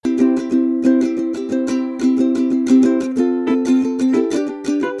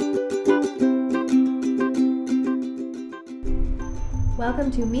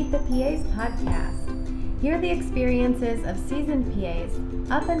welcome to Meet the PAs podcast. Hear the experiences of seasoned PAs,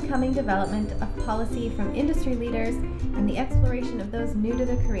 up-and-coming development of policy from industry leaders, and the exploration of those new to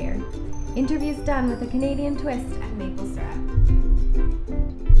the career. Interviews done with a Canadian twist at maple syrup.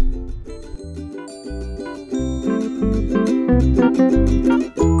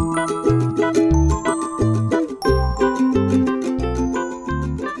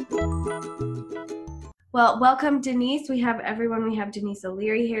 Well, welcome, Denise. We have Denise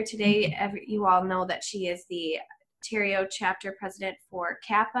O'Leary here today. You all know that she is the Ontario chapter president for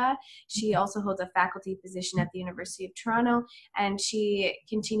CAPA. She also holds a faculty position at the University of Toronto, and she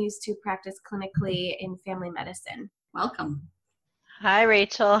continues to practice clinically in family medicine. Welcome. Hi,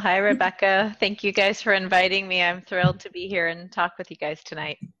 Rachel. Hi, Rebecca. Thank you guys for inviting me. I'm thrilled to be here and talk with you guys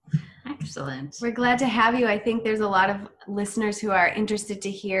tonight. Excellent. We're glad to have you. I think there's a lot of listeners who are interested to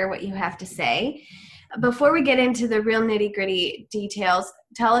hear what you have to say. Before we get into the real nitty-gritty details,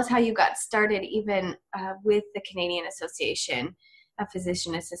 tell us how you got started even with the Canadian Association of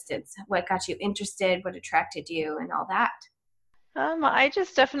Physician Assistants. What got you interested, what attracted you, and all that? I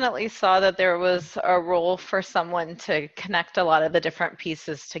just definitely saw that there was a role for someone to connect a lot of the different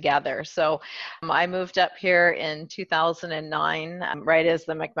pieces together. So I moved up here in 2009, right as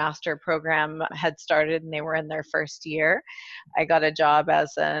the McMaster program had started and they were in their first year. I got a job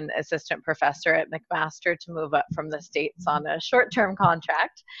as an assistant professor at McMaster to move up from the States on a short-term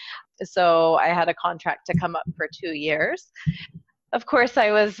contract. So I had a contract to come up for 2 years. Of course,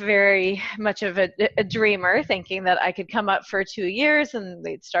 I was very much of a dreamer, thinking that I could come up for 2 years and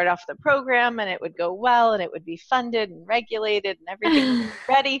they'd start off the program and it would go well and it would be funded and regulated and everything would be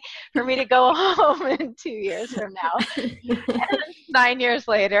ready for me to go home in 2 years from now. And 9 years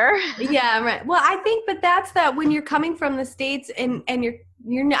later. Yeah, right. Well, I think, but that's that when you're coming from the States and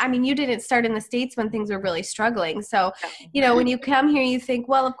you didn't start in the States when things were really struggling. So, when you come here, you think,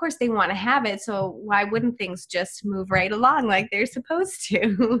 well, of course they want to have it. So why wouldn't things just move right along like they're supposed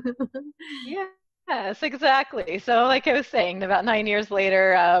to? Yes, exactly. So like I was saying, about 9 years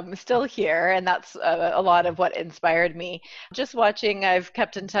later, still here, and that's a lot of what inspired me. Just watching, I've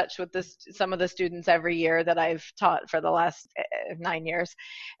kept in touch with some of the students every year that I've taught for the last 9 years,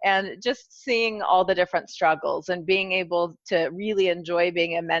 and just seeing all the different struggles and being able to really enjoy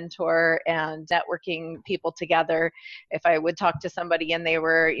being a mentor and networking people together. If I would talk to somebody and they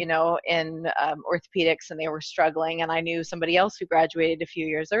were, in orthopedics and they were struggling, and I knew somebody else who graduated a few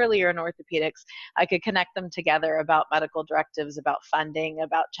years earlier in orthopedics, I could connect them together about medical directives, about funding,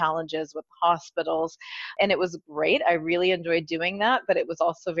 about challenges with hospitals. And it was great. I really enjoyed doing that, but it was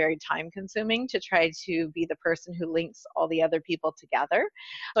also very time consuming to try to be the person who links all the other people together.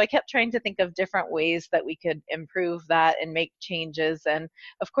 So I kept trying to think of different ways that we could improve that and make changes. And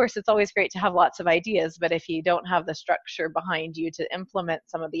of course, it's always great to have lots of ideas, but if you don't have the structure behind you to implement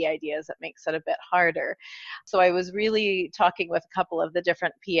some of the ideas, it makes it a bit harder. So I was really talking with a couple of the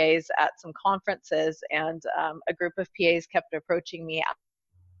different PAs at some conferences, and a group of PAs kept approaching me,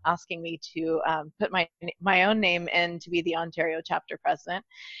 asking me to put my own name in to be the Ontario chapter president.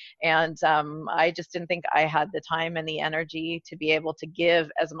 And I just didn't think I had the time and the energy to be able to give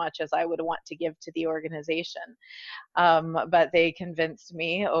as much as I would want to give to the organization. But they convinced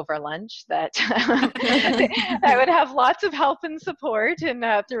me over lunch that I would have lots of help and support, and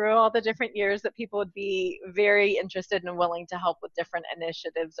through all the different years that people would be very interested and willing to help with different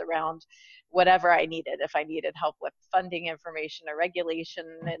initiatives around whatever I needed. If I needed help with funding information or regulation,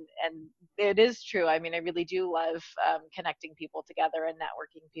 and it is true. I mean, I really do love connecting people together and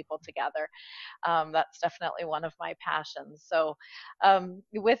networking people together. That's definitely one of my passions. So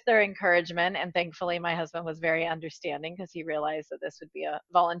with their encouragement, and thankfully my husband was very understanding because he realized that this would be a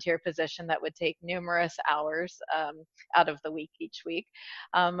volunteer position that would take numerous hours out of the week each week.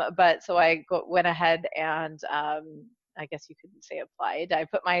 But so I went ahead and I guess you could say applied. I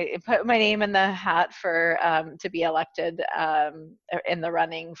put my name in the hat for to be elected in the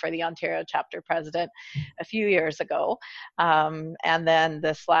running for the Ontario chapter president a few years ago, and then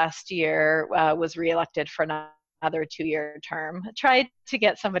this last year was reelected for another 2-year term. Tried to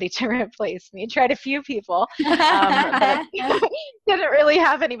get somebody to replace me. Tried a few people, but didn't really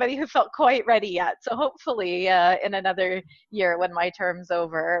have anybody who felt quite ready yet. So hopefully in another year when my term's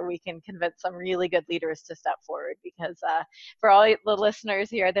over, we can convince some really good leaders to step forward, because for all the listeners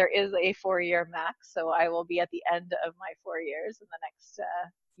here, there is a 4-year max. So I will be at the end of my 4 years in the next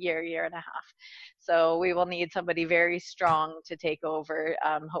year and a half. So we will need somebody very strong to take over,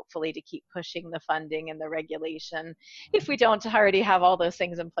 hopefully to keep pushing the funding and the regulation. If we don't already have all those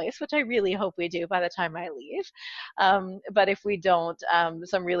things in place, which I really hope we do by the time I leave. But if we don't,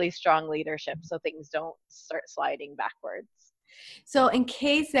 some really strong leadership so things don't start sliding backwards. So in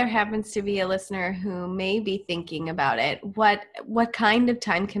case there happens to be a listener who may be thinking about it, what kind of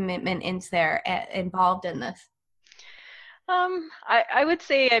time commitment is there involved in this? I would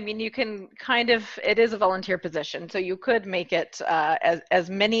say, I mean, you can kind of, it is a volunteer position, so you could make it as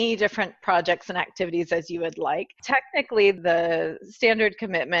many different projects and activities as you would like. Technically, the standard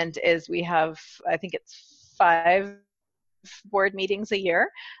commitment is we have, I think it's 5 board meetings a year.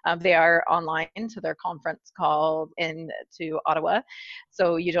 They are online, so they're conference called into Ottawa.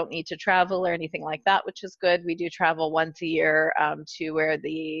 So you don't need to travel or anything like that, which is good. We do travel once a year to where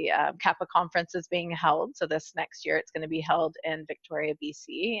the CAPA conference is being held. So this next year, it's going to be held in Victoria,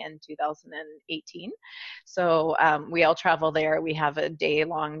 BC in 2018. So we all travel there. We have a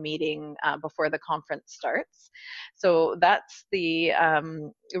day-long meeting before the conference starts. So that's the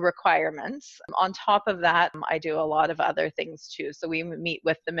requirements. On top of that, I do a lot of other things too. So we meet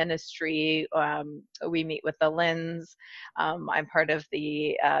with the ministry, we meet with the LHINs. I'm part of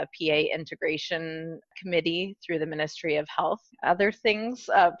the PA integration committee through the Ministry of Health. Other things,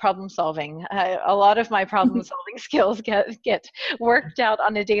 problem solving. A lot of my problem solving skills get worked out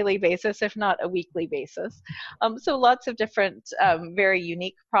on a daily basis, if not a weekly basis. So lots of different very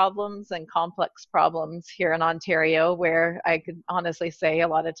unique problems and complex problems here in Ontario, where I could honestly say a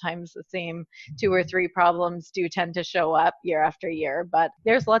lot of times the same 2 or 3 problems do tend to show up year after year. But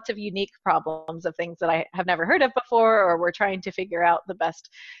there's lots of unique problems of things that I have never heard of before, or we're trying to figure out the best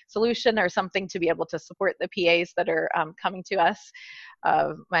solution or something to be able to support the PAs that are coming to us.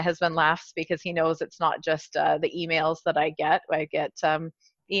 My husband laughs because he knows it's not just the emails that I get. I get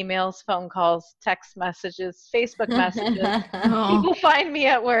emails, phone calls, text messages, Facebook messages. People find me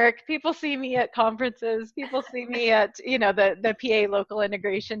at work. People see me at conferences. People see me at, the PA local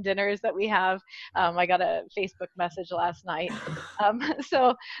integration dinners that we have. I got a Facebook message last night.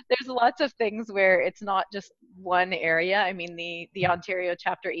 So there's lots of things where it's not just one area. I mean, the Ontario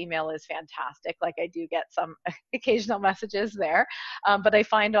chapter email is fantastic. Like, I do get some occasional messages there, but I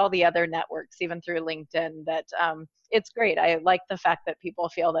find all the other networks, even through LinkedIn, that it's great. I like the fact that people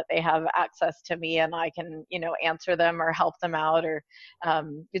feel that they have access to me and I can, answer them or help them out, or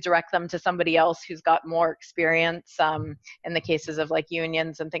direct them to somebody else who's got more experience in the cases of like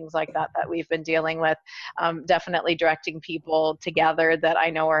unions and things like that we've been dealing with. Definitely directing people together that I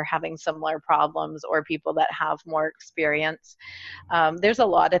know are having similar problems, or people that have more experience. There's a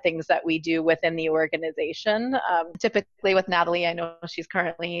lot of things that we do within the organization. Typically with Natalie, I know she's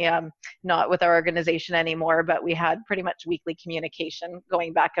currently not with our organization anymore, but we had pretty much weekly communication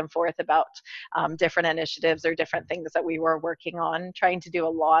going back and forth about different initiatives or different things that we were working on, trying to do a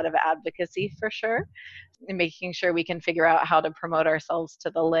lot of advocacy for sure, and making sure we can figure out how to promote ourselves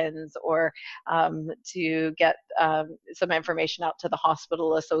to the LHINs, or to get some information out to the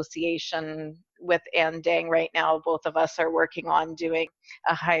hospital association. With Ann Dang right now, both of us are working on doing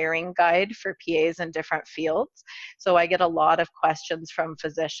a hiring guide for PAs in different fields. So I get a lot of questions from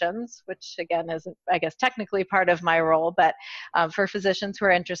physicians, which again isn't, I guess, technically part of my role, but for physicians who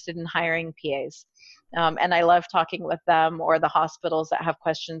are interested in hiring PAs. And I love talking with them, or the hospitals that have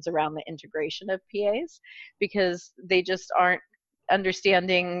questions around the integration of PAs, because they just aren't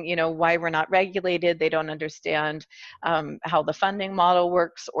understanding, why we're not regulated. They don't understand how the funding model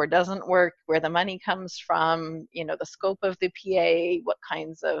works or doesn't work, where the money comes from, the scope of the PA, what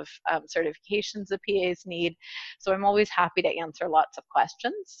kinds of certifications the PAs need. So I'm always happy to answer lots of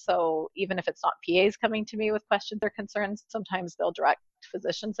questions. So even if it's not PAs coming to me with questions or concerns, sometimes they'll direct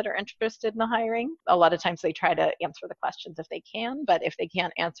physicians that are interested in the hiring. A lot of times they try to answer the questions if they can, but if they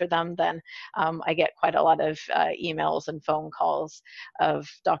can't answer them, then I get quite a lot of emails and phone calls of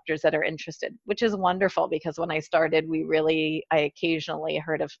doctors that are interested, which is wonderful, because when I started, I occasionally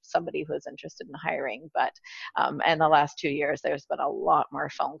heard of somebody who was interested in hiring, but in the last 2 years, there's been a lot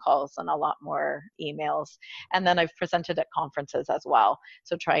more phone calls and a lot more emails. And then I've presented at conferences as well.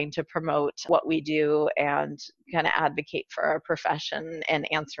 So trying to promote what we do and kind of advocate for our profession, and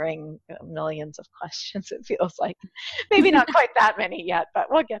answering millions of questions, it feels like. Maybe not quite that many yet, but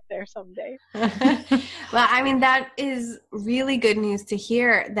we'll get there someday. Well, I mean, that is really good news to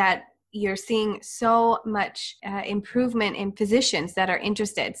hear, that you're seeing so much improvement in physicians that are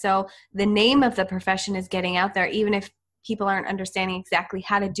interested. So the name of the profession is getting out there, even if people aren't understanding exactly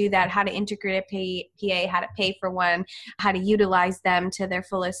how to do that, how to integrate a PA, how to pay for one, how to utilize them to their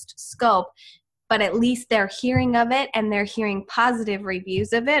fullest scope. But at least they're hearing of it, and they're hearing positive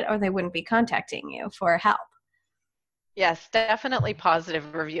reviews of it, or they wouldn't be contacting you for help. Yes, definitely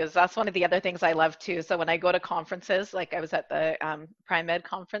positive reviews. That's one of the other things I love too. So when I go to conferences, like I was at the PrimeMed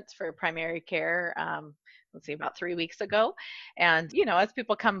conference for primary care let's see, about 3 weeks ago. And, as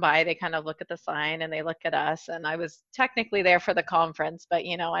people come by, they kind of look at the sign and they look at us. And I was technically there for the conference, but,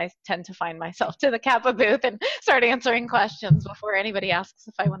 I tend to find myself to the Kappa booth and start answering questions before anybody asks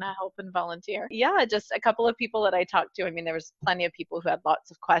if I want to help and volunteer. Yeah, just a couple of people that I talked to. I mean, there was plenty of people who had lots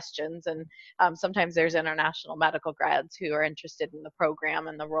of questions, and sometimes there's international medical grads who are interested in the program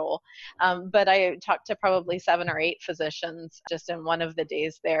and the role. But I talked to probably 7 or 8 physicians just in one of the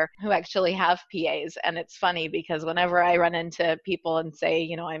days there who actually have PAs. And it's funny because whenever I run into people and say,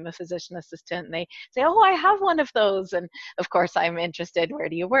 I'm a physician assistant, and they say, oh, I have one of those. And of course, I'm interested. Where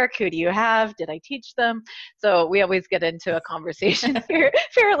do you work? Who do you have? Did I teach them? So we always get into a conversation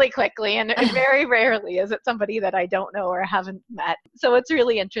fairly quickly. And very rarely is it somebody that I don't know or haven't met. So it's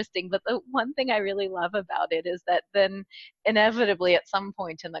really interesting. But the one thing I really love about it is that then inevitably at some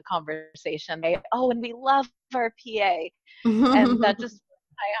point in the conversation, and we love our PA. And that just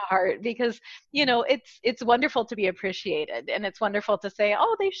my heart, because it's wonderful to be appreciated, and it's wonderful to say,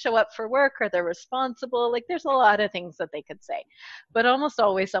 oh, they show up for work, or they're responsible. Like, there's a lot of things that they could say, but almost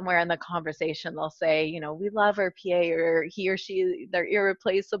always somewhere in the conversation they'll say, we love our PA, or he or she, they're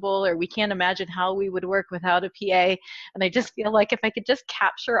irreplaceable, or we can't imagine how we would work without a PA. And I just feel like if I could just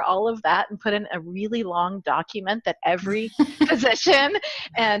capture all of that and put in a really long document that every physician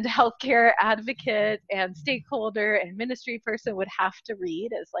and healthcare advocate and stakeholder and ministry person would have to read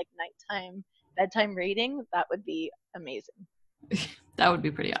as like nighttime bedtime reading, that would be amazing. That would be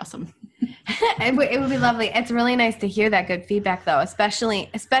pretty awesome. It would be lovely. It's really nice to hear that good feedback, though, especially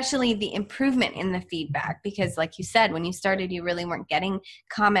the improvement in the feedback, because like you said, when you started, you really weren't getting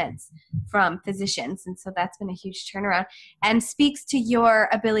comments from physicians. And so that's been a huge turnaround, and speaks to your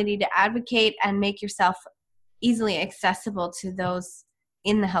ability to advocate and make yourself easily accessible to those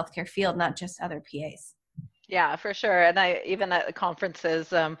in the healthcare field, not just other PAs. Yeah, for sure. And I, even at the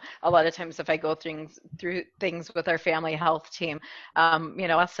conferences, a lot of times if I go through things with our family health team,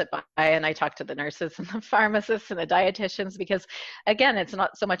 I'll sit by and I talk to the nurses and the pharmacists and the dietitians, because again, it's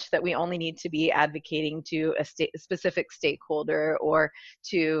not so much that we only need to be advocating to a specific stakeholder or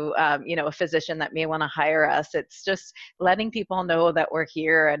to, a physician that may want to hire us. It's just letting people know that we're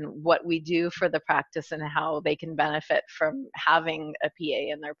here and what we do for the practice and how they can benefit from having a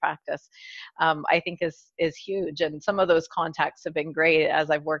PA in their practice. I think is huge. And some of those contacts have been great as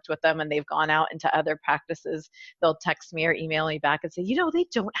I've worked with them and they've gone out into other practices. They'll text me or email me back and say, they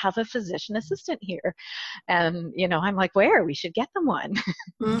don't have a physician assistant here. And, I'm like, where? We should get them one.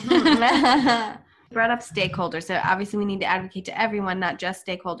 Mm-hmm. Brought up stakeholders. So obviously we need to advocate to everyone, not just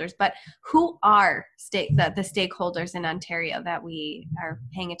stakeholders, but who are the stakeholders in Ontario that we are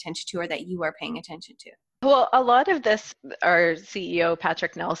paying attention to, or that you are paying attention to? Well, a lot of this, our CEO,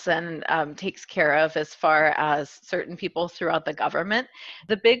 Patrick Nelson, takes care of as far as certain people throughout the government.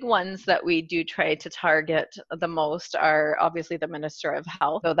 The big ones that we do try to target the most are obviously the Minister of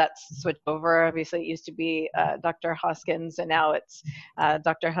Health. So that's switched over. Obviously, it used to be Dr. Hoskins, and now it's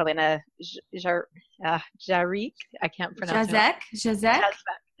Dr. Helena Jarik. I can't pronounce it. Jacek.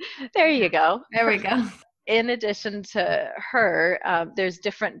 There you go. There we go. In addition to her, there's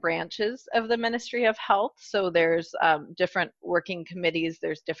different branches of the Ministry of Health. So there's different working committees.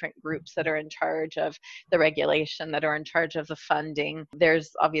 There's different groups that are in charge of the regulation, that are in charge of the funding.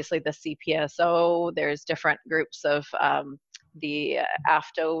 There's obviously the CPSO. There's different groups of the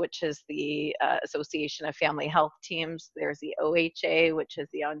AFTO, which is the Association of Family Health Teams. There's the OHA, which is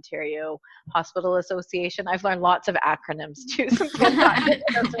the Ontario Hospital Association. I've learned lots of acronyms too since I've gotten it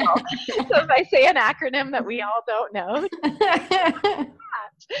as well. So if I say an acronym that we all don't know,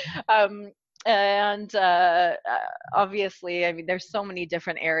 and obviously, I mean, there's so many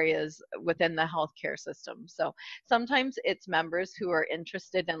different areas within the healthcare system. So sometimes it's members who are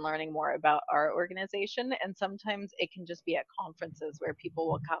interested in learning more about our organization, and sometimes it can just be at conferences where people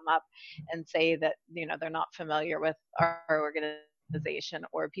will come up and say that, they're not familiar with our organization,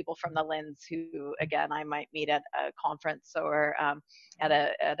 or people from the LHINs who, again, I might meet at a conference or at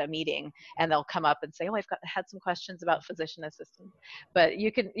a meeting, and they'll come up and say, I've had some questions about physician assistants. But you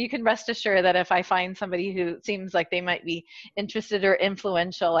can rest assured that if I find somebody who seems like they might be interested or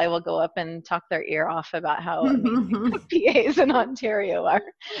influential, I will go up and talk their ear off about how amazing PAs in Ontario are.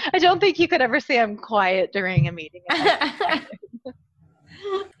 I don't think you could ever say I'm quiet during a meeting.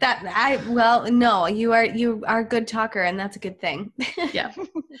 No, you are a good talker, and that's a good thing. Yeah,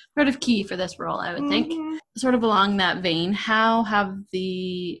 sort of key for this role, I would think. sort of along that vein, how have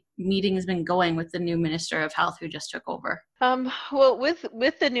the meetings been going with the new Minister of Health who just took over? Well,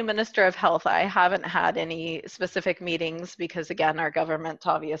 with the new Minister of Health, I haven't had any specific meetings because, again, our government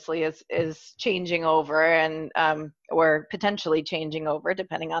obviously is changing over, and or potentially changing over,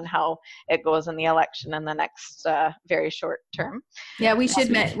 depending on how it goes in the election in the next very short term. Yeah, we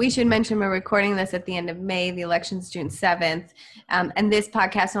should mention we're recording this at the end of May. The election's June 7th, and this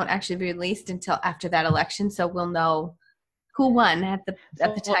podcast won't actually be released until after that election, so we'll know who won at the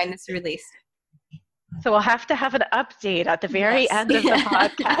time it's released. So we'll have to have an update at the very end of the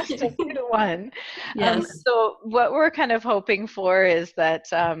podcast of who won. Yes. So what we're kind of hoping for is that,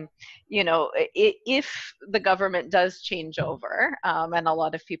 if the government does change over, and a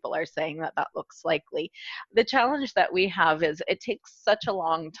lot of people are saying that looks likely, the challenge that we have is it takes such a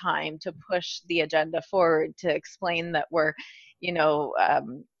long time to push the agenda forward, to explain that we're,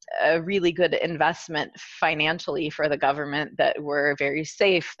 a really good investment financially for the government, that we're very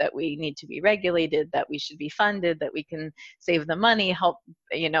safe, that we need to be regulated, that we should be funded, that we can save the money, help,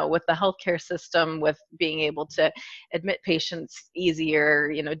 with the healthcare system, with being able to admit patients easier,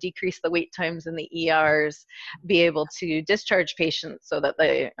 decrease the wait times in the ERs, be able to discharge patients so that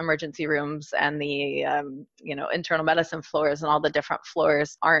the emergency rooms and the, internal medicine floors and all the different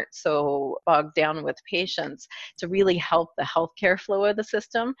floors aren't so bogged down with patients, to really help the healthcare flow of the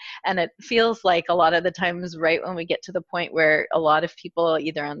system. And it feels like a lot of the times, right when we get to the point where a lot of people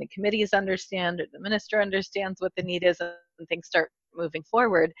either on the committees understand or the minister understands what the need is, and things start moving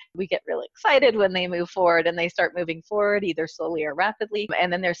forward, we get really excited when they move forward, and they start moving forward either slowly or rapidly.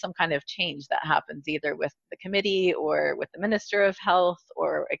 And then there's some kind of change that happens either with the committee or with the Minister of Health,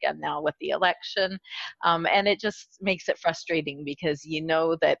 or again now with the election. And it just makes it frustrating, because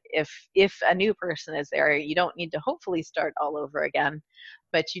that if a new person is there, you don't need to hopefully start all over again,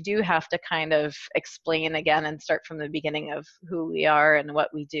 but you do have to kind of explain again and start from the beginning of who we are and what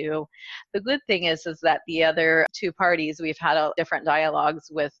we do. The good thing is that the other two parties, we've had different dialogues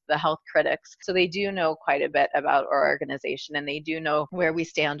with the health critics. So they do know quite a bit about our organization, and they do know where we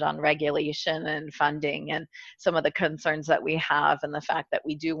stand on regulation and funding and some of the concerns that we have, and the fact that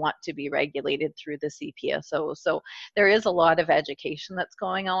we do want to be regulated through the CPSO. So there is a lot of education that's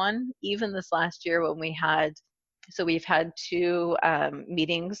going on. Even this last year when we've had two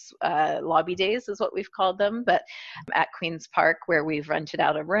meetings, lobby days is what we've called them, but at Queen's Park, where we've rented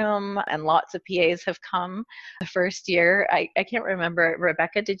out a room and lots of PAs have come. The first year, I can't remember,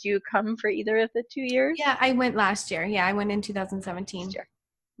 Rebecca, did you come for either of the 2 years? Yeah, I went last year. Yeah, I went in 2017. Last year.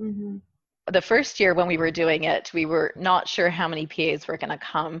 Mm-hmm. The first year when we were doing it, we were not sure how many PAs were going to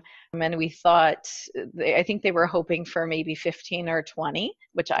come. And we thought, I think they were hoping for maybe 15 or 20,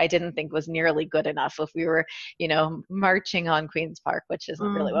 which I didn't think was nearly good enough if we were, marching on Queen's Park, which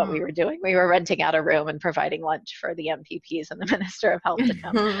isn't really what we were doing. We were renting out a room and providing lunch for the MPPs and the Minister of Health to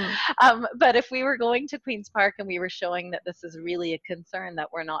come. But if we were going to Queen's Park and we were showing that this is really a concern,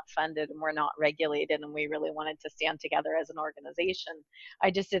 that we're not funded and we're not regulated, and we really wanted to stand together as an organization,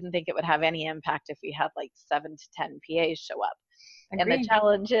 I just didn't think it would have any impact if we had like 7 to 10 PAs show up. Agreed. And the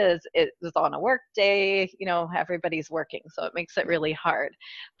challenge is it was on a work day, everybody's working, so it makes it really hard.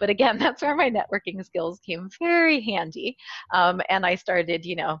 But again, that's where my networking skills came very handy. And I started,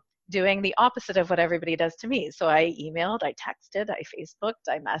 doing the opposite of what everybody does to me. So I emailed, I texted, I Facebooked,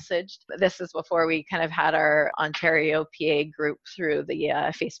 I messaged. This is before we kind of had our Ontario PA group through the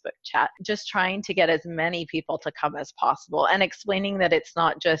Facebook chat, just trying to get as many people to come as possible, and explaining that it's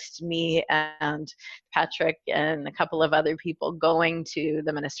not just me and Patrick and a couple of other people going to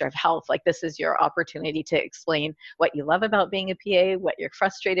the Minister of Health. Like, this is your opportunity to explain what you love about being a PA, what you're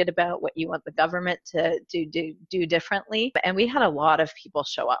frustrated about, what you want the government to do differently. And we had a lot of people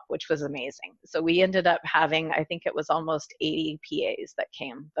show up, which was amazing. So we ended up having, I think it was almost 80 PAs that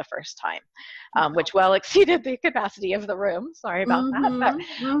came the first time, which well exceeded the capacity of the room. Sorry about that,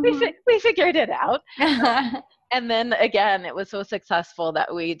 but we figured it out. And then again, it was so successful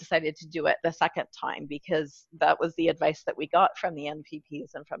that we decided to do it the second time, because that was the advice that we got from the MPPs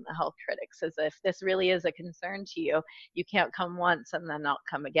and from the health critics, is if this really is a concern to you, you can't come once and then not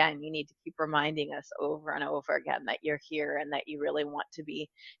come again. You need to keep reminding us over and over again that you're here and that you really want to be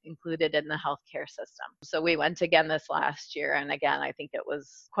included in the healthcare system. So we went again this last year, and again, I think it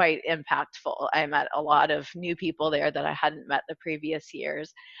was quite impactful. I met a lot of new people there that I hadn't met the previous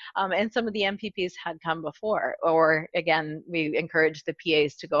years, and some of the MPPs had come before. Or again, we encouraged the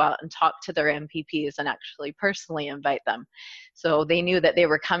PAs to go out and talk to their MPPs and actually personally invite them. So they knew that they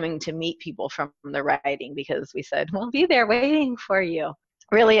were coming to meet people from the riding, because we said, we'll be there waiting for you.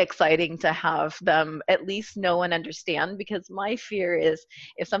 really exciting to have them at least know and understand, because my fear is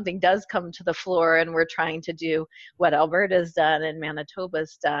if something does come to the floor and we're trying to do what Alberta's done and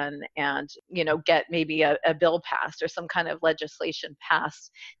Manitoba's done, and get maybe a bill passed or some kind of legislation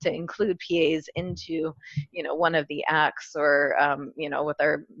passed to include PAs into one of the acts, or with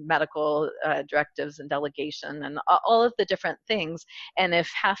our medical directives and delegation and all of the different things, and if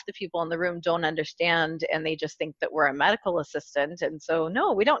half the people in the room don't understand and they just think that we're a medical assistant, and so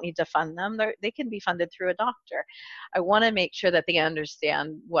no, we don't need to fund them. They can be funded through a doctor. I want to make sure that they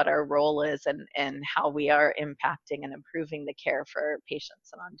understand what our role is and how we are impacting and improving the care for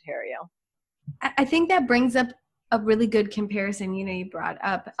patients in Ontario. I think that brings up a really good comparison. You brought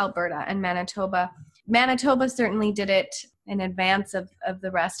up Alberta and Manitoba. Manitoba certainly did it in advance of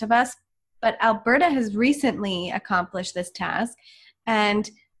the rest of us, but Alberta has recently accomplished this task. And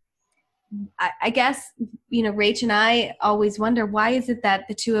I guess, Rach and I always wonder, why is it that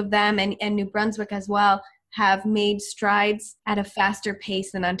the two of them and New Brunswick as well have made strides at a faster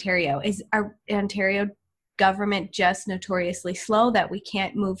pace than Ontario? Is our Ontario government just notoriously slow that we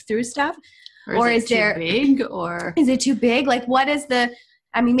can't move through stuff? Or is it too big? Or is it too big? Like, what is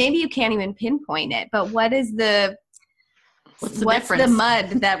maybe you can't even pinpoint it, but what's the mud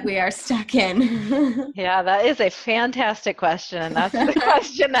that we are stuck in? Yeah, that is a fantastic question. And that's the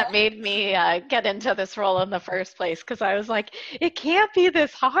question that made me get into this role in the first place, because I was like, it can't be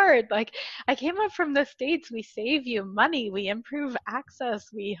this hard. Like, I came up from the States. We save you money. We improve access.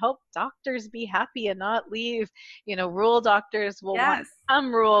 We help doctors be happy and not leave. Rural doctors will want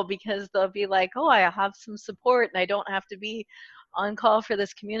some rural because they'll be like, oh, I have some support and I don't have to be on call for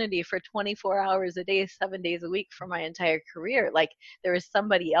this community for 24 hours a day, 7 days a week for my entire career. Like, there is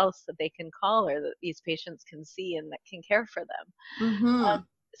somebody else that they can call or that these patients can see and that can care for them. Mm-hmm.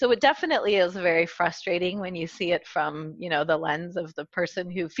 So it definitely is very frustrating when you see it from, the lens of the person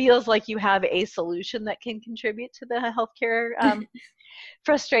who feels like you have a solution that can contribute to the healthcare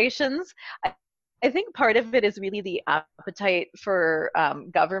frustrations. I think part of it is really the appetite for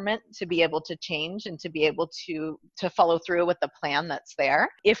government to be able to change and to be able to follow through with the plan that's there.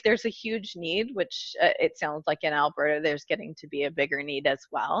 If there's a huge need, which it sounds like in Alberta, there's getting to be a bigger need as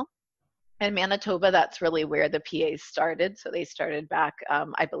well. In Manitoba, that's really where the PAs started. So they started back,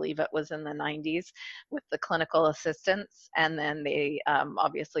 I believe it was in the 90s with the clinical assistants. And then they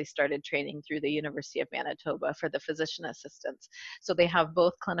obviously started training through the University of Manitoba for the physician assistants. So they have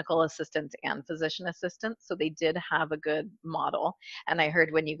both clinical assistants and physician assistants. So they did have a good model. And I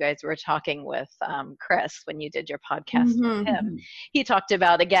heard when you guys were talking with Chris, when you did your podcast with him, he talked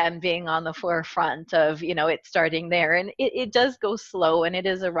about, again, being on the forefront of, it starting there. And it does go slow, and it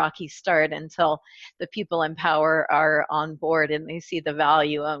is a rocky start until the people in power are on board and they see the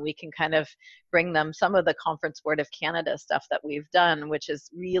value, and we can kind of bring them some of the Conference Board of Canada stuff that we've done, which has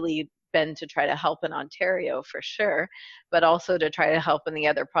really been to try to help in Ontario for sure, but also to try to help in the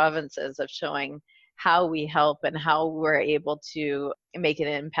other provinces of showing how we help and how we're able to make an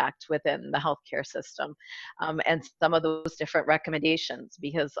impact within the healthcare system, and some of those different recommendations,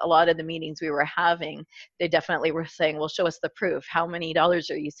 because a lot of the meetings we were having, they definitely were saying, well, show us the proof. How many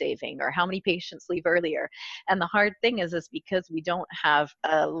dollars are you saving, or how many patients leave earlier? And the hard thing is because we don't have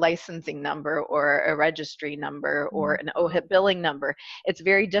a licensing number or a registry number or an OHIP billing number, it's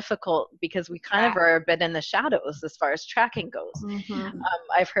very difficult because we kind of are a bit in the shadows as far as tracking goes.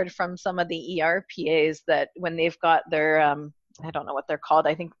 I've heard from some of the ER PAs that when they've got their I don't know what they're called.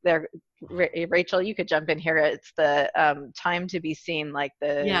 I think they're, Rachel, you could jump in here. It's the time to be seen, like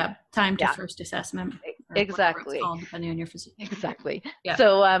the time to first assessment. Exactly. It's called, depending on your physician. Exactly. Yeah.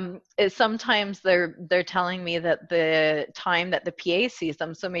 So sometimes they're telling me that the time that the PA sees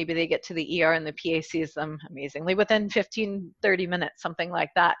them, so maybe they get to the ER and the PA sees them amazingly within 15, 30 minutes, something like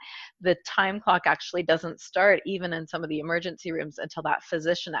that. The time clock actually doesn't start even in some of the emergency rooms until that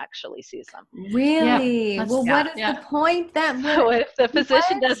physician actually sees them. Really? Yeah. Well, what is the point that so if the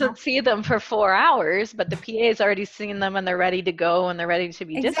physician doesn't see them for 4 hours, but the PA has already seen them and they're ready to go and they're ready to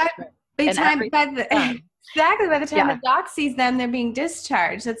be discharged. Exactly. By the time the doc sees them, they're being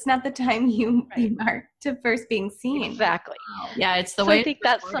discharged. That's not the time you are to first being seen. Exactly. Yeah, it's the way. I think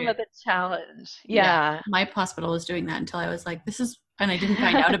that's some of the challenge. Yeah. My hospital was doing that until I was like, and I didn't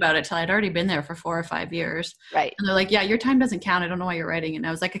find out about it till I'd already been there for 4 or 5 years. Right. And they're like, yeah, your time doesn't count. I don't know why you're writing. And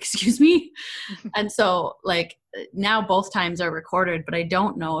I was like, excuse me? And so like now both times are recorded, but I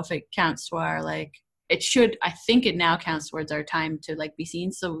don't know if it counts to our it should, I think it now counts towards our time to be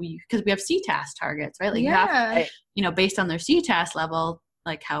seen. So because we have CTAS targets, right? Like you have, based on their CTAS level,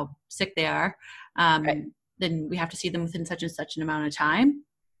 like how sick they are, then we have to see them within such and such an amount of time.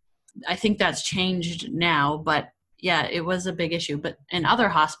 I think that's changed now, but yeah, it was a big issue. But in other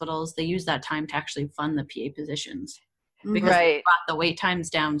hospitals, they use that time to actually fund the PA positions because they Right. brought the wait times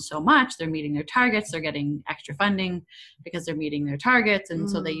down so much. They're meeting their targets. They're getting extra funding because they're meeting their targets. And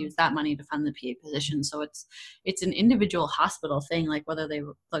so they use that money to fund the PA position. So it's an individual hospital thing, like whether they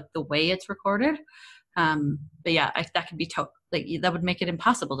like the way it's recorded. But yeah, that could be like that would make it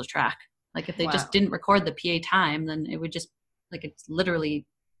impossible to track. Like if they just didn't record the PA time, then it would just like it's literally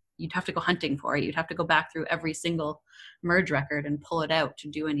you'd have to go hunting for it. You'd have to go back through every single merge record and pull it out to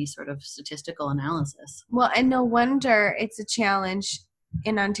do any sort of statistical analysis. Well, and no wonder it's a challenge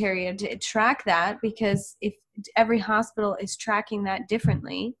in Ontario to track that, because if every hospital is tracking that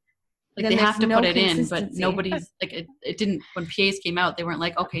differently, like they have to put it in, but nobody's like it didn't. When PAs came out, they weren't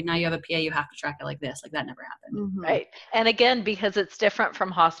like, okay, now you have a PA, you have to track it like this. Like that never happened. Right. And again, because it's different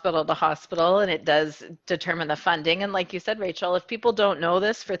from hospital to hospital, and it does determine the funding. And like you said, Rachel, if people don't know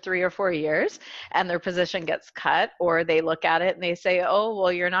this for 3 or 4 years and their position gets cut, or they look at it and they say, oh,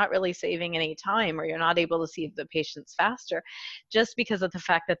 well, you're not really saving any time, or you're not able to see the patients faster, just because of the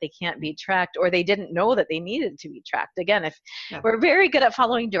fact that they can't be tracked, or they didn't know that they needed to be tracked. Again, if we're very good at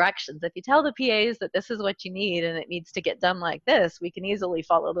following directions, if you tell the PAs that this is what you need and it needs to get done like this, we can easily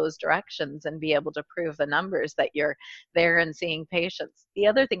follow those directions and be able to prove the numbers that you're there and seeing patients. The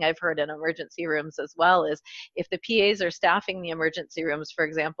other thing I've heard in emergency rooms as well is if the PAs are staffing the emergency rooms, for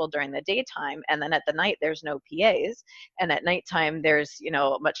example, during the daytime, and then at the night there's no PAs, and at nighttime there's,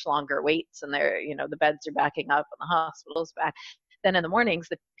 much longer waits, and the beds are backing up and the hospital's back. Then in the mornings,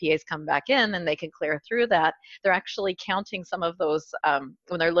 the PAs come back in and they can clear through that. They're actually counting some of those,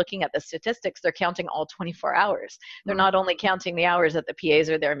 when they're looking at the statistics, they're counting all 24 hours. They're not only counting the hours that the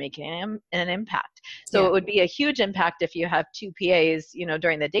PAs are there making an impact. So it would be a huge impact if you have 2 PAs,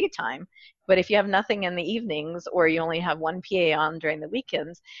 during the daytime. But if you have nothing in the evenings, or you only have 1 PA on during the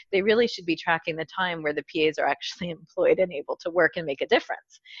weekends, they really should be tracking the time where the PAs are actually employed and able to work and make a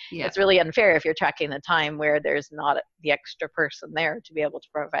difference. Yeah. It's really unfair if you're tracking the time where there's not the extra person there to be able to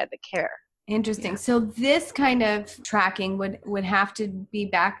provide the care. Interesting. Yeah. So this kind of tracking would have to be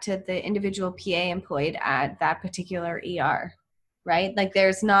back to the individual PA employed at that particular ER, right? Like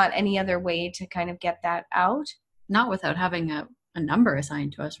there's not any other way to kind of get that out? Not without having a number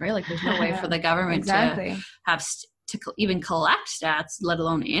assigned to us, right? Like there's no way for the government to have to even collect stats, let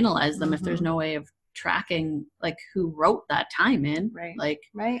alone analyze them, if there's no way of tracking like who wrote that time in. Right.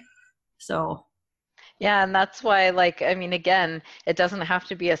 So yeah, and that's why, again, it doesn't have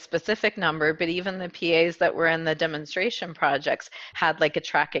to be a specific number, but even the PAs that were in the demonstration projects had a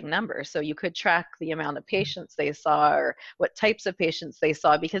tracking number. So you could track the amount of patients they saw or what types of patients they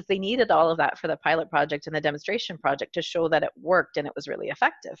saw, because they needed all of that for the pilot project and the demonstration project to show that it worked and it was really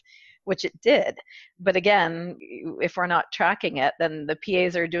effective, which it did. But again, if we're not tracking it, then the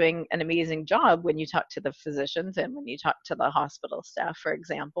PAs are doing an amazing job when you talk to the physicians and when you talk to the hospital staff, for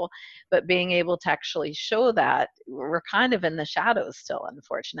example. But being able to actually show that, we're kind of in the shadows still,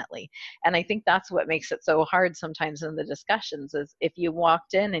 unfortunately. And I think that's what makes it so hard sometimes in the discussions, is if you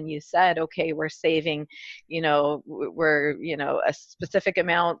walked in and you said, okay, we're saving, a specific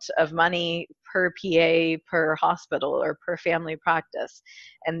amount of money per PA, per hospital, or per family practice,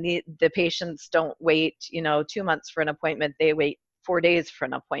 and the patients don't wait 2 months for an appointment, they wait 4 days for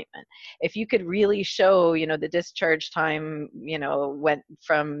an appointment. If you could really show, the discharge time, went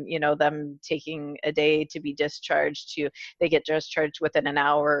from, them taking a day to be discharged to they get discharged within an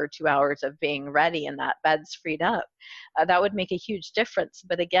hour or 2 hours of being ready and that bed's freed up, that would make a huge difference.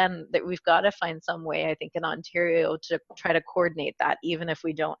 But again, that we've got to find some way, I think, in Ontario to try to coordinate that, even if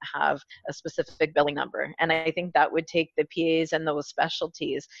we don't have a specific billing number. And I think that would take the PAs and those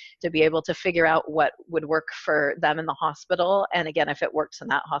specialties to be able to figure out what would work for them in the hospital. And again, if it works in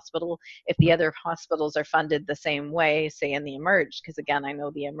that hospital, if the other hospitals are funded the same way, say in the eMERGE, because again, I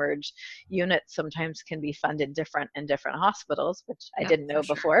know the eMERGE units sometimes can be funded different in different hospitals, which I didn't know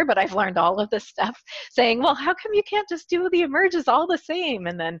before, but I've learned all of this stuff saying, well, how come you can't just do the eMERGEs all the same?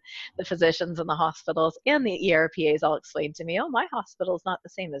 And then the physicians in the hospitals and the ERPAs all explained to me, oh, my hospital's not the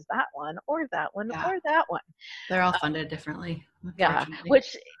same as that one or that one or that one. They're all funded differently. Yeah,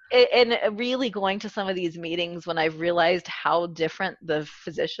 which, and really going to some of these meetings when I've realized how different the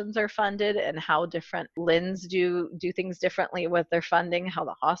physicians are funded and how different LHINs do things differently with their funding, how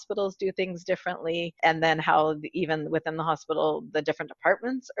the hospitals do things differently, and then how even within the hospital, the different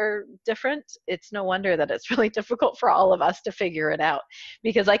departments are different. It's no wonder that it's really difficult for all of us to figure it out,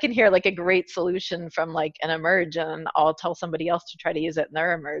 because I can hear a great solution from an eMERGE, and I'll tell somebody else to try to use it in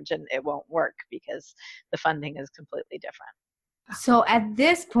their eMERGE and it won't work because the funding is completely different. So at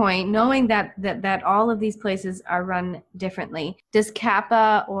this point, knowing that all of these places are run differently, does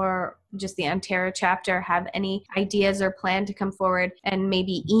CAPA or just the Ontario chapter have any ideas or plan to come forward and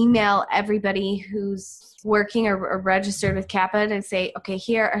maybe email everybody who's working or registered with CAPA to say, okay,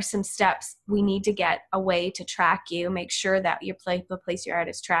 here are some steps. We need to get a way to track you, make sure that the place you're at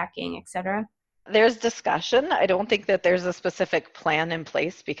is tracking, etc.? There's discussion. I don't think that there's a specific plan in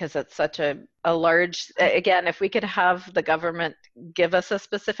place because it's such a large, again, if we could have the government give us a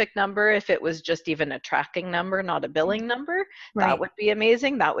specific number, if it was just even a tracking number, not a billing number, Right. That would be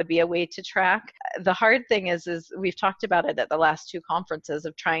amazing. That would be a way to track. The hard thing is we've talked about it at the last two conferences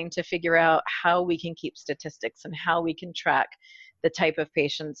of trying to figure out how we can keep statistics and how we can track the type of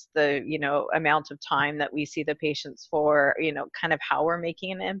patients, the amount of time that we see the patients for, kind of how we're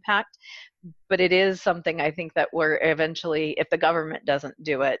making an impact. But it is something I think that we're eventually, if the government doesn't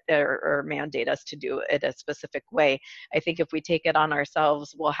do it or mandate us to do it a specific way, I think if we take it on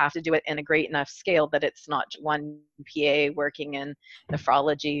ourselves, we'll have to do it in a great enough scale that it's not one PA working in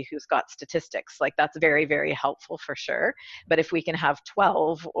nephrology who's got statistics. Like that's very, very helpful for sure. But if we can have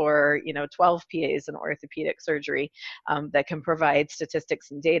 12 or 12 PAs in orthopedic surgery that can provide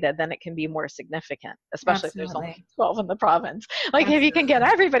statistics and data, then it can be more significant, especially if there's only 12 in the province. Like Absolutely. If you can get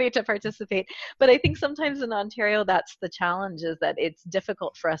everybody to participate. But I think sometimes in Ontario, that's the challenge, is that it's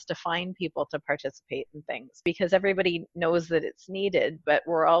difficult for us to find people to participate in things because everybody knows that it's needed, but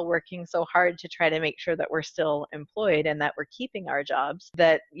we're all working so hard to try to make sure that we're still employed and that we're keeping our jobs,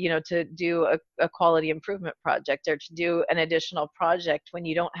 that, to do a quality improvement project or to do an additional project when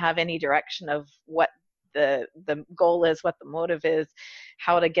you don't have any direction of what the goal is, what the motive is,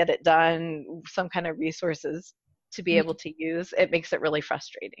 how to get it done, some kind of resources to be able to use, it makes it really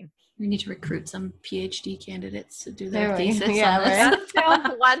frustrating. We need to recruit some PhD candidates to do their thesis. Yeah, right. That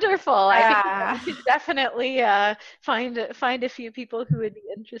sounds wonderful. I think we could definitely find a few people who would be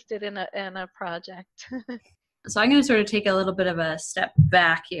interested in a project. So I'm going to sort of take a little bit of a step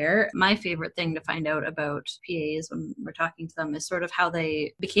back here. My favorite thing to find out about PAs when we're talking to them is sort of how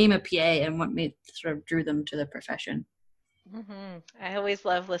they became a PA and what sort of drew them to the profession. Mm-hmm. I always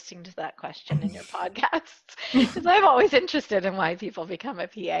love listening to that question in your podcasts because I'm always interested in why people become a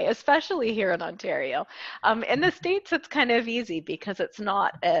PA, especially here in Ontario. In the States, it's kind of easy because it's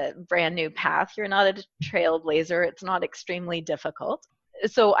not a brand new path. You're not a trailblazer. It's not extremely difficult.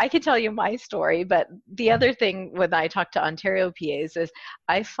 So I can tell you my story, but the other thing when I talk to Ontario PAs is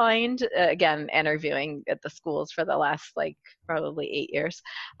I find, again, interviewing at the schools for the last probably 8 years,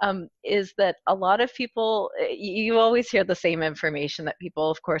 is that a lot of people, you always hear the same information that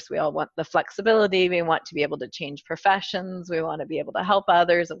people, of course, we all want the flexibility. We want to be able to change professions. We want to be able to help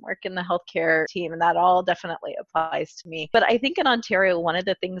others and work in the healthcare team. And that all definitely applies to me. But I think in Ontario, one of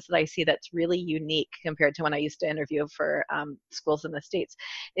the things that I see that's really unique compared to when I used to interview for schools in the States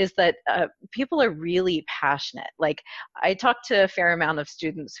is that people are really passionate. Like I talk to a fair amount of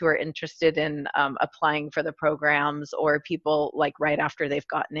students who are interested in applying for the programs, or people like right after they've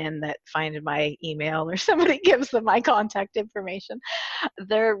gotten in that find my email or somebody gives them my contact information.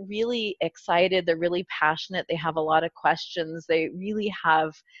 They're really excited. They're really passionate. They have a lot of questions. They really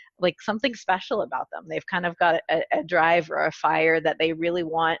have like something special about them. They've kind of got a drive or a fire that they really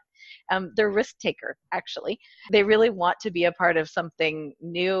want. They're risk taker, actually. They really want to be a part of something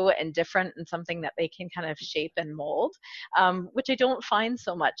new and different and something that they can kind of shape and mold, which I don't find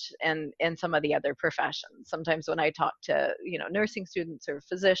so much in some of the other professions. Sometimes when I talk to, nursing students or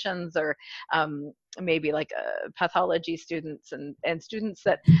physicians or maybe like pathology students and students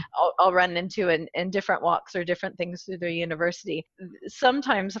that I'll run into in different walks or different things through their university.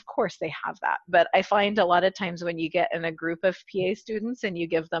 Sometimes, of course, they have that. But I find a lot of times when you get in a group of PA students and you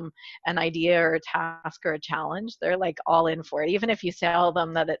give them an idea or a task or a challenge, they're like all in for it. Even if you tell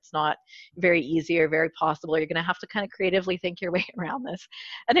them that it's not very easy or very possible, you're going to have to kind of creatively think your way around this.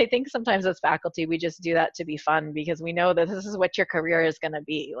 And I think sometimes as faculty, we just do that to be fun because we know that this is what your career is going to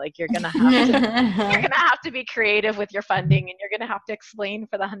be. Like you're going to have to be creative with your funding, and you're going to have to explain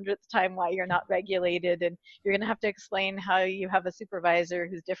for the 100th time why you're not regulated, and you're going to have to explain how you have a supervisor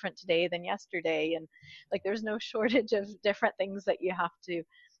who's different today than yesterday, and like there's no shortage of different things that you have to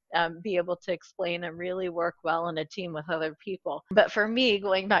be able to explain and really work well in a team with other people. But for me,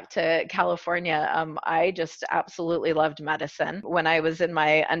 going back to California, I just absolutely loved medicine. When I was in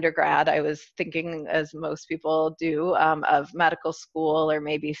my undergrad, I was thinking, as most people do, of medical school or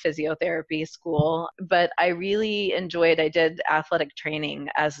maybe physiotherapy school. But I really I did athletic training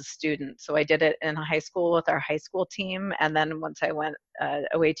as a student. So I did it in high school with our high school team. And then once I went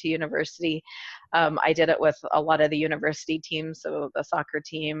away to university. I did it with a lot of the university teams, so the soccer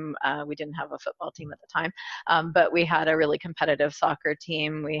team. We didn't have a football team at the time, but we had a really competitive soccer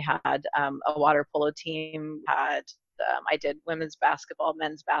team. We had a water polo team. I did women's basketball,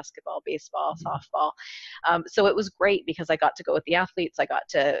 men's basketball, baseball, softball. So it was great because I got to go with the athletes. I got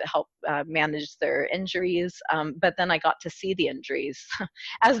to help manage their injuries, but then I got to see the injuries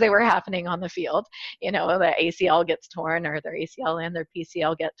as they were happening on the field. You know, the ACL gets torn, or their ACL and their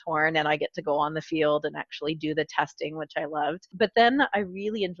PCL get torn, and I get to go on the field and actually do the testing, which I loved. But then I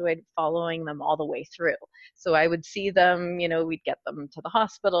really enjoyed following them all the way through. So I would see them, you know, we'd get them to the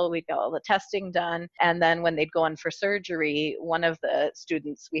hospital, we'd get all the testing done, and then when they'd go in for surgery, one of the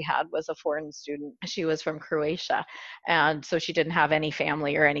students we had was a foreign student. She was from Croatia, and so she didn't have any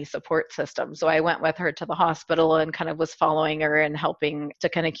family or any support system. So I went with her to the hospital and kind of was following her and helping to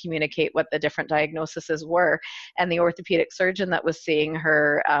kind of communicate what the different diagnoses were. And the orthopedic surgeon that was seeing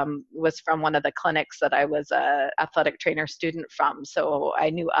her was from one of the clinics that I was a athletic trainer student from, so I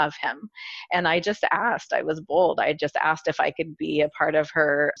knew of him. And I just asked, I was bold, I just asked if I could be a part of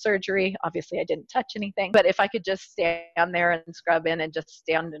her surgery. Obviously I didn't touch anything, but if I could just stand there and scrub in and just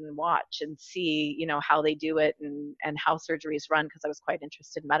stand and watch and see, you know, how they do it and how surgeries run, because I was quite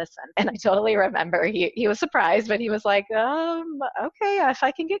interested in medicine. And I totally remember he was surprised, but he was like, okay, if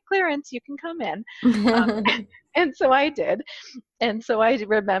I can get clearance, you can come in. And so I did. And so I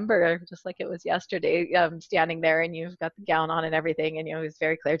remember, just like it was yesterday, standing there, and you've got the gown on and everything, and, you know, it was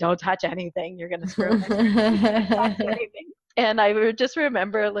very clear, don't touch anything, you're going to screw up. Don't touch anything. And I just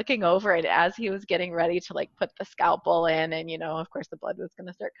remember looking over it as he was getting ready to like put the scalpel in, and, you know, of course the blood was going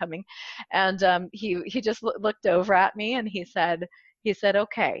to start coming. And he just looked over at me and he said,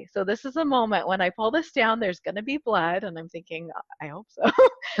 okay, so this is a moment when I pull this down, there's going to be blood. And I'm thinking, I hope so.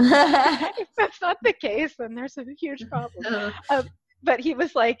 If that's not the case, then there's a huge problem. But he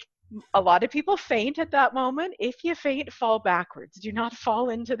was like, a lot of people faint at that moment. If you faint, fall backwards. Do not fall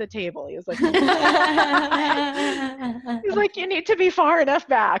into the table. He was like, he's like, you need to be far enough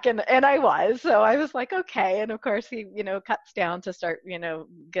back. And I was. So I was like, okay. And of course he, you know, cuts down to start, you know,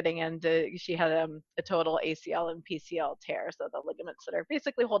 getting into, she had a total ACL and PCL tear. So the ligaments that are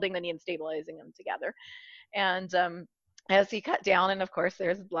basically holding the knee and stabilizing them together. And as he cut down, and of course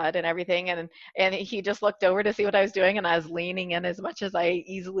there's blood and everything, and he just looked over to see what I was doing, and I was leaning in as much as I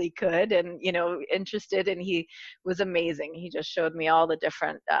easily could, and, you know, interested, and he was amazing. He just showed me all the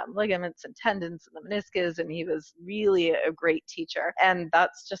different ligaments and tendons and the meniscus, and he was really a great teacher. And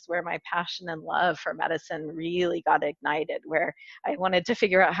that's just where my passion and love for medicine really got ignited, where I wanted to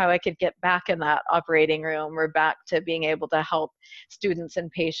figure out how I could get back in that operating room, or back to being able to help students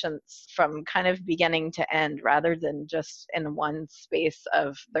and patients from kind of beginning to end, rather than just in one space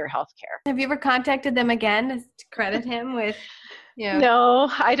of their healthcare. Have you ever contacted them again to credit him with, you know?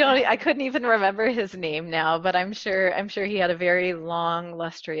 No, I couldn't even remember his name now, but I'm sure he had a very long,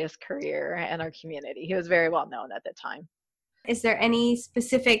 lustrous career in our community. He was very well known at the time. Is there any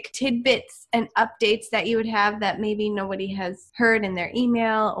specific tidbits and updates that you would have that maybe nobody has heard in their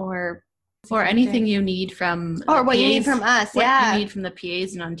email, or anything you need from, or what PAs, you need from us? What you need from the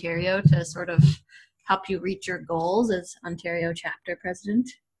PAs in Ontario to sort of help you reach your goals as Ontario chapter president?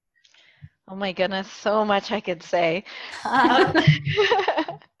 Oh my goodness, so much I could say.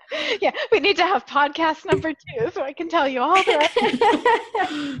 Yeah, we need to have podcast number 2 so I can tell you all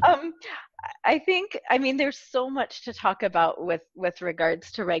that. I think, I mean, there's so much to talk about with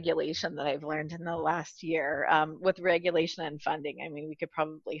regards to regulation that I've learned in the last year. With regulation and funding, I mean, we could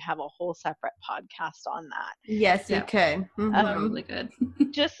probably have a whole separate podcast on that. Yes, we could. Probably good.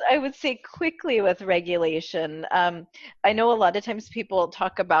 Just, I would say quickly with regulation, I know a lot of times people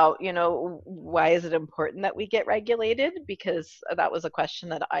talk about, you know, why is it important that we get regulated? Because that was a question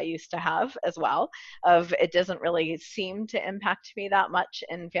that I used to have as well, of it doesn't really seem to impact me that much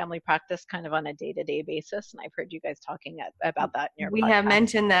in family practice, kind of on a day-to-day basis. And I've heard you guys talking about that in your We podcast have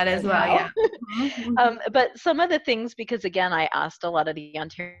mentioned that as well, yeah. But some of the things, because again, I asked a lot of the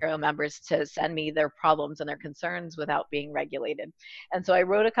Ontario members to send me their problems and their concerns without being regulated. And so I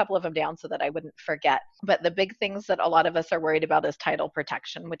wrote a couple of them down so that I wouldn't forget. But the big things that a lot of us are worried about is title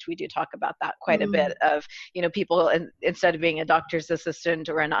protection, which we do talk about that quite a bit, of, you know, people, instead of being a doctor's assistant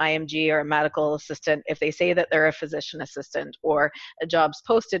or an IMG or a medical assistant, if they say that they're a physician assistant, or a job's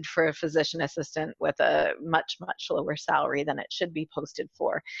posted for a physician physician assistant with a much, much lower salary than it should be posted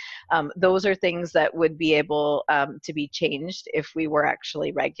for. Those are things that would be able to be changed if we were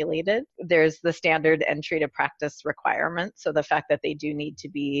actually regulated. There's the standard entry to practice requirements. So the fact that they do need to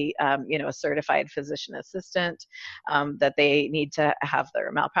be, a certified physician assistant, that they need to have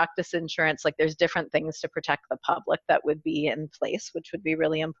their malpractice insurance. Like there's different things to protect the public that would be in place, which would be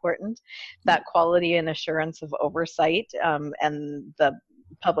really important. That quality and assurance of oversight, and the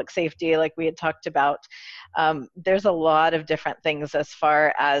public safety, like we had talked about. There's a lot of different things as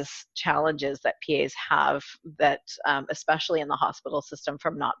far as challenges that PAs have that, especially in the hospital system,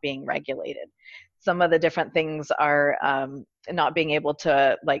 from not being regulated. Some of the different things are not being able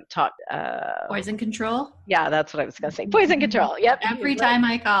to talk. Poison control? Yeah, that's what I was going to say. Poison control. Yep. Every time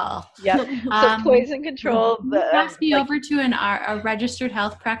I call. Yep. So poison control. Pass me over to a registered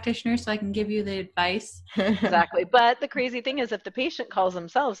health practitioner so I can give you the advice. Exactly. But the crazy thing is if the patient calls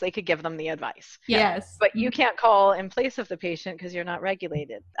themselves, they could give them the advice. Yes. But you can't call in place of the patient because you're not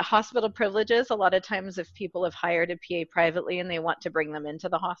regulated. Hospital privileges, a lot of times if people have hired a PA privately and they want to bring them into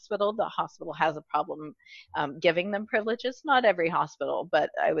the hospital has a problem giving them privileges. Not every hospital, but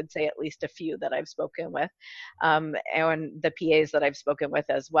I would say at least a few that I've spoken with, and the PAs that I've spoken with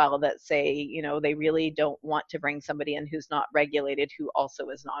as well, that say, they really don't want to bring somebody in who's not regulated, who also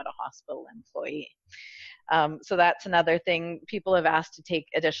is not a hospital employee. So that's another thing. People have asked to take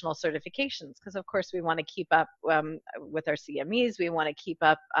additional certifications because, of course, we want to keep up with our CMEs. We want to keep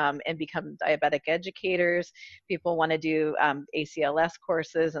up and become diabetic educators. People want to do ACLS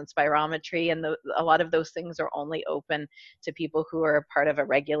courses and spirometry, and a lot of those things are only open to people who are part of a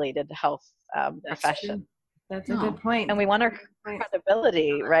regulated health profession. True. That's a good point. And we want our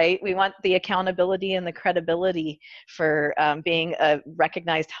credibility, right? We want the accountability and the credibility for being a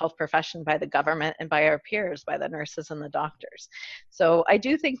recognized health profession by the government and by our peers, by the nurses and the doctors. So I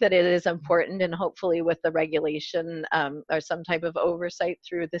do think that it is important, and hopefully with the regulation or some type of oversight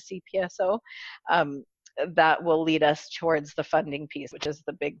through the CPSO, that will lead us towards the funding piece, which is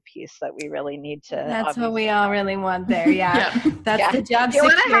the big piece that we really need to. That's what we all really want there. Yeah. That's the job security. You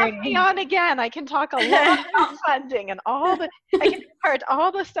want to have me on again? I can talk a lot about funding and I can impart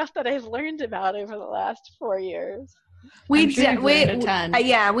all the stuff that I've learned about over the last 4 years. We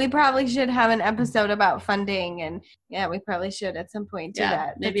probably should have an episode about funding, and we probably should at some point do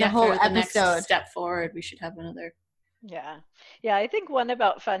that. Maybe a whole episode. Next step forward, we should have another. Yeah, I think one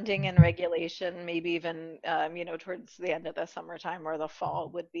about funding and regulation, maybe even, towards the end of the summertime or the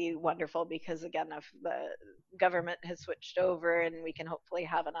fall would be wonderful, because again, if the government has switched over, and we can hopefully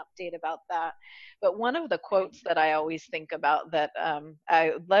have an update about that. But one of the quotes that I always think about that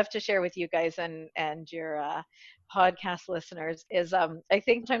I would love to share with you guys and your podcast listeners is I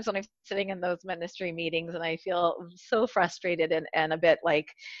think sometimes when I'm sitting in those ministry meetings and I feel so frustrated and a bit like,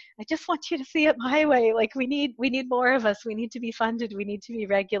 I just want you to see it my way. Like we need more of us. We need to be funded. We need to be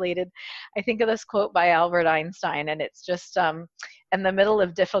regulated. I think of this quote by Albert Einstein, and it's just in the middle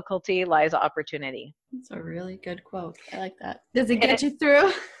of difficulty lies opportunity. That's a really good quote. I like that. Does it get you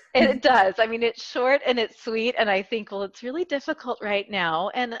through? It does. I mean, it's short and it's sweet. And I think, well, it's really difficult right now.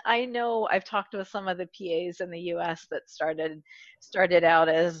 And I know I've talked with some of the PAs in the US that started out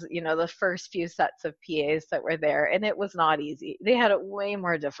as, the first few sets of PAs that were there. And it was not easy. They had it way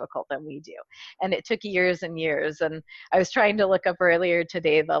more difficult than we do. And it took years and years. And I was trying to look up earlier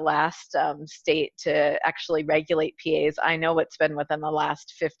today the last state to actually regulate PAs. I know it's been within the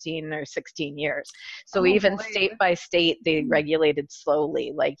last 15 or 16 years. So state by state, they regulated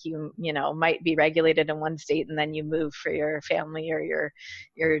slowly. Like you might be regulated in one state and then you move for your family or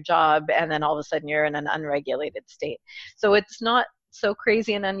your job, and then all of a sudden you're in an unregulated state. So it's not so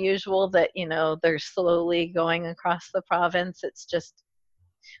crazy and unusual that they're slowly going across the province. It's just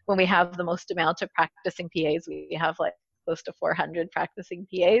when we have the most amount of practicing PAs, we have like close to 400 practicing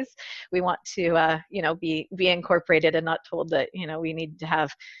PAs. We want to be incorporated and not told that we need to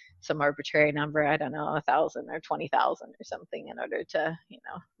have some arbitrary number, I don't know, 1,000 or 20,000 or something in order to,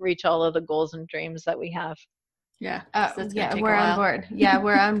 reach all of the goals and dreams that we have. Yeah. We're on board. Yeah,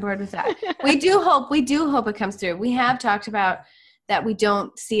 we're on board with that. We do hope it comes through. We have talked about that we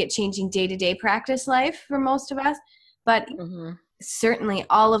don't see it changing day-to-day practice life for most of us, but certainly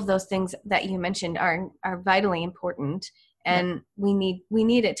all of those things that you mentioned are vitally important, and we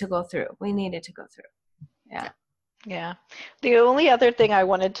need it to go through. We need it to go through. Yeah. Yeah. The only other thing I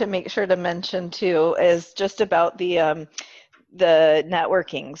wanted to make sure to mention too is just about the the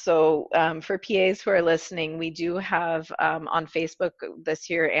networking. So for PAs who are listening, we do have on Facebook this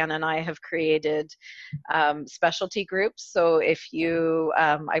year, Anna and I have created specialty groups. So if you,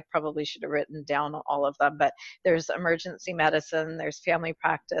 I probably should have written down all of them, but there's emergency medicine, there's family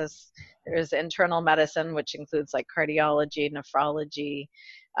practice, there's internal medicine, which includes like cardiology, nephrology,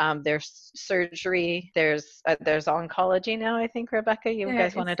 there's surgery, there's oncology now. I think, Rebecca, you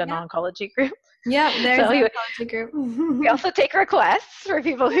guys wanted an oncology group. Yeah, there's so an oncology group. We also take requests for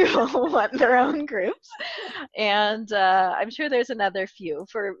people who want their own groups, and I'm sure there's another few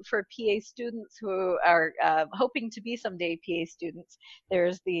for PA students who are hoping to be someday PA students.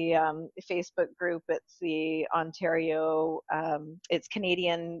 There's the Facebook group. It's the Ontario. It's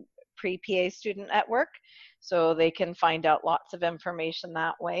Canadian Pre-PA Student Network, so they can find out lots of information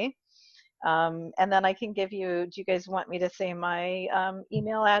that way. And then I can give you, do you guys want me to say my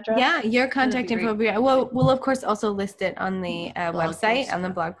email address? Yeah, your contact info. We'll of course also list it on the website, on the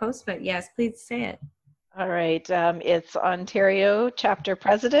blog post, but yes, please say it. All right. It's Ontario Chapter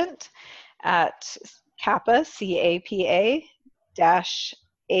President at CAPA, CAPA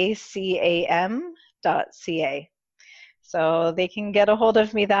 -ACAM.ca. So they can get a hold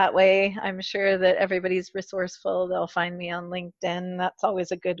of me that way. I'm sure that everybody's resourceful. They'll find me on LinkedIn. That's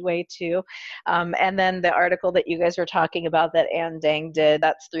always a good way too. And then the article that you guys were talking about that Anne Dang did,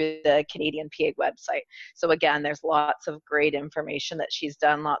 that's through the Canadian PA website. So again, there's lots of great information that she's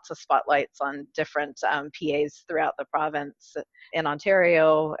done, lots of spotlights on different PAs throughout the province in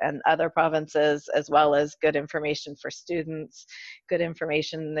Ontario and other provinces, as well as good information for students, good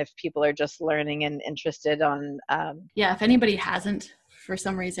information if people are just learning and interested on if anybody hasn't, for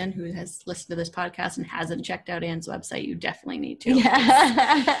some reason, who has listened to this podcast and hasn't checked out Anne's website, you definitely need to.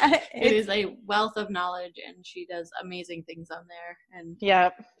 Yeah. It is a wealth of knowledge, and she does amazing things on there. And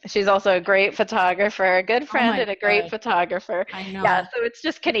yeah, she's also a great photographer, a good friend, and a great photographer. I know. Yeah, so it's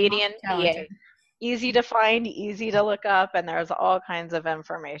just Canadian PA. Easy to find, easy to look up, and there's all kinds of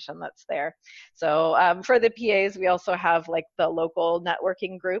information that's there. So for the PAs, we also have like the local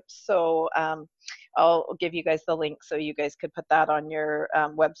networking groups. So I'll give you guys the link so you guys could put that on your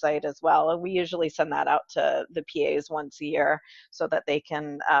website as well. And we usually send that out to the PAs once a year so that they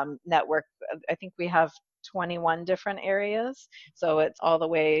can network. I think we have 21 different areas. So it's all the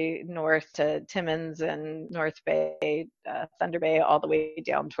way north to Timmins and North Bay, Thunder Bay, all the way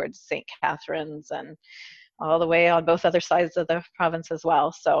down towards St. Catharines and all the way on both other sides of the province as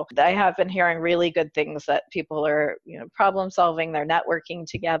well. So I have been hearing really good things that people are, problem solving, they're networking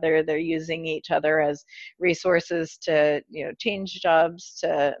together, they're using each other as resources to, change jobs,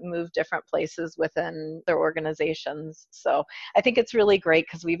 to move different places within their organizations. So I think it's really great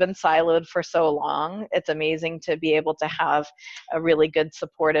because we've been siloed for so long. It's amazing to be able to have a really good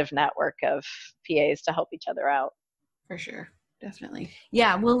supportive network of PAs to help each other out. For sure. Definitely.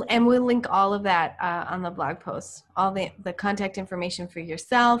 Yeah, we'll link all of that on the blog post. All the contact information for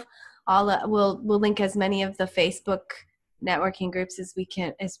yourself. We'll link as many of the Facebook networking groups as we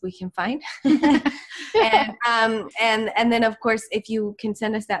can find. and then of course, if you can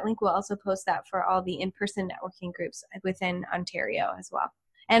send us that link, we'll also post that for all the in-person networking groups within Ontario as well.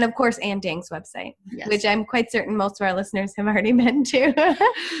 And of course, Anne Dang's website, which I'm quite certain most of our listeners have already been to.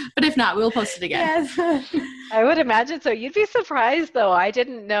 But if not, we'll post it again. Yes. I would imagine so. You'd be surprised, though. I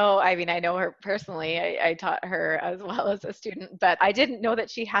didn't know. I mean, I know her personally. I taught her as well as a student, but I didn't know that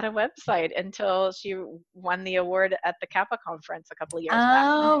she had a website until she won the award at the CAPA conference a couple of years back.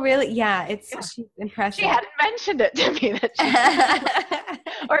 Oh, really? Yeah, she's impressive. She hadn't mentioned it to me that she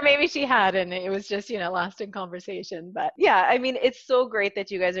or maybe she had, and it was just, lost in conversation. But yeah, I mean, it's so great that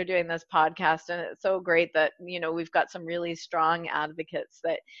you guys are doing this podcast, and it's so great that, we've got some really strong advocates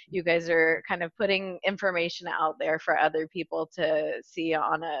that you guys are kind of putting information out there for other people to see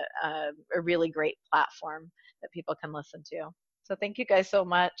on a really great platform that people can listen to. So thank you guys so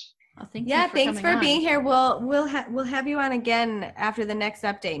much. Well, thanks for being here. We'll have you on again after the next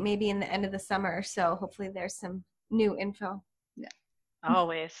update, maybe in the end of the summer or so. Hopefully there's some new info. Yeah.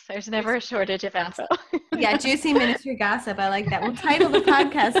 Always. There's never a shortage of info. Yeah, juicy ministry gossip. I like that. We'll title the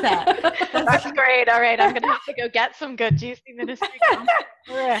podcast that. That's great. All right. I'm going to have to go get some good juicy ministry gossip.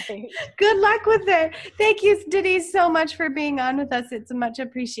 All right. Good luck with it. Thank you, Denise, so much for being on with us. It's much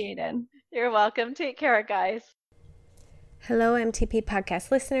appreciated. You're welcome. Take care, guys. Hello, MTP podcast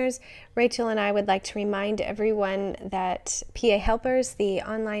listeners. Rachel and I would like to remind everyone that PA Helpers, the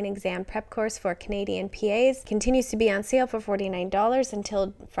online exam prep course for Canadian PAs, continues to be on sale for $49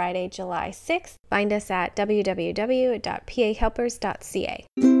 until Friday, July 6th. Find us at www.pahelpers.ca.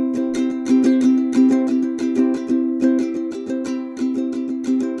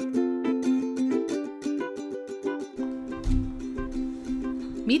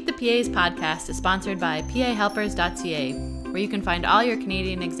 Meet the PAs podcast is sponsored by pahelpers.ca, where you can find all your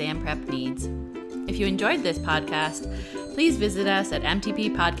Canadian exam prep needs. If you enjoyed this podcast, please visit us at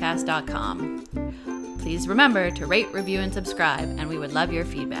mtppodcast.com. Please remember to rate, review, and subscribe, and we would love your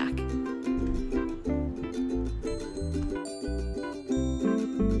feedback.